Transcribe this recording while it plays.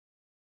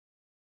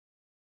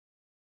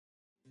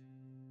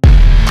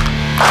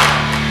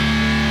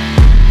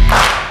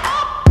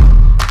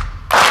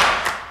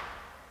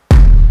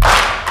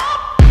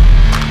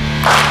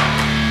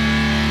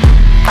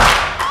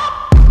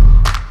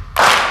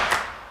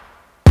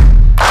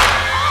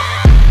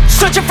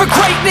Searching for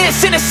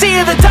greatness in a sea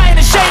of the dying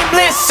and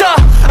shameless,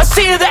 a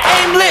sea of the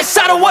aimless.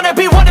 I don't wanna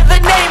be one of the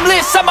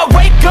nameless. I'ma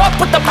wake up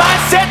with the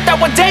mindset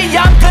that one day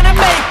I'm gonna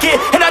make it.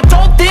 And I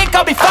don't think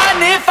I'll be fine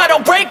if I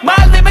don't break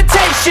my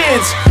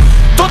limitations.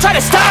 Don't try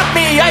to stop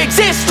me, I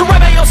exist to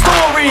write my own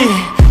story.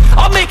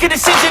 I'll make a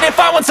decision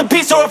if I want some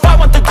peace or if I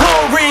want the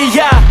glory,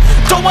 yeah.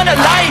 Don't want a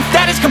life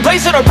that is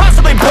complacent or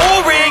possibly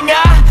boring,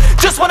 I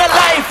just want a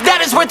life that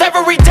is worth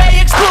every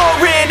day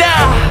exploring,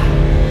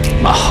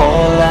 My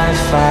whole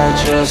life I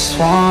just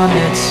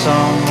wanted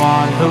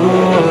someone who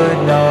would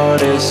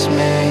notice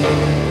me.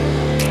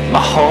 My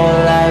whole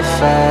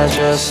life I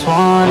just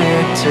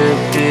wanted to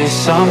be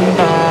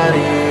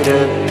somebody to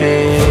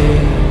be.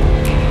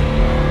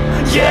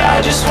 Yeah, I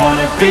just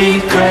wanna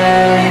be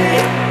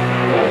great.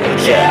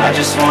 Yeah, I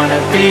just wanna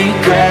be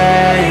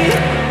great.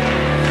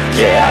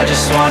 Yeah, I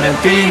just wanna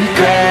be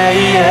great.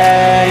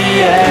 Yeah,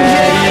 yeah,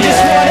 yeah, I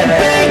just wanna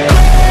be great.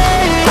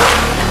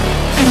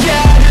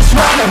 Yeah, I just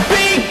wanna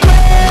be great.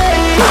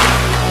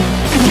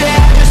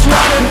 Yeah, I just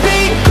wanna be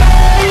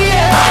great.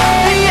 Yeah,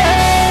 yeah,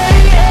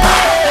 yeah,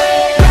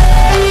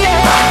 yeah,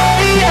 yeah,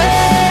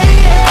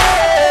 yeah.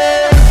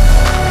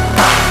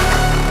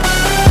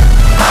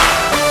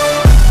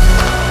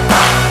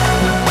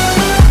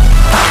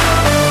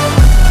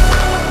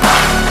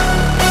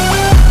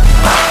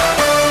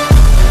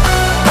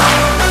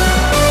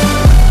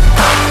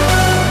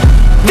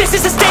 This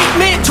is a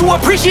statement to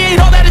appreciate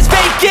all that is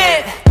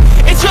vacant.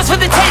 It's just for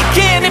the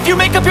taking. If you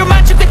make up your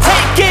mind, you can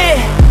take it.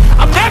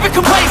 I'm never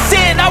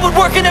complacent. I would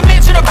work in a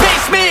mansion or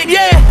basement,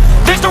 yeah.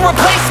 There's no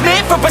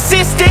replacement for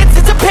persistence,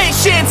 it's a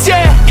patience,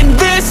 yeah. In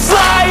this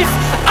life,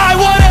 I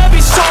wanna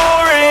be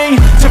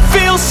soaring, to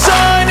feel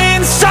sun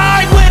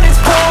inside when it's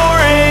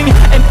pouring.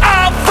 And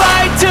I'll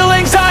fight till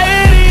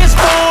anxiety is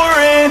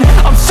foreign.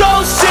 I'm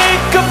so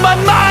sick of my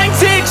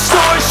mind's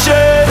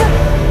extortion.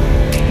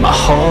 My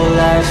whole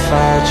life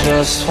I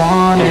just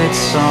wanted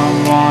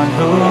someone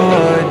who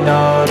would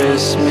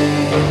notice me.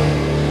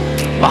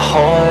 My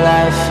whole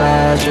life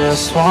I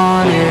just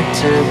wanted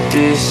to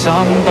be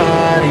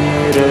somebody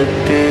to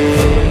be.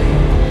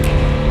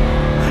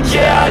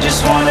 Yeah, I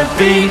just wanna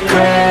be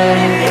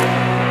great.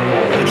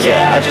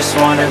 Yeah, I just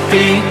wanna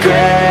be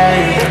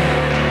great.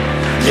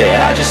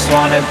 Yeah, I just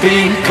wanna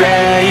be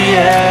great.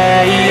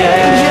 Yeah,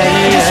 yeah,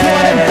 yeah, I just wanna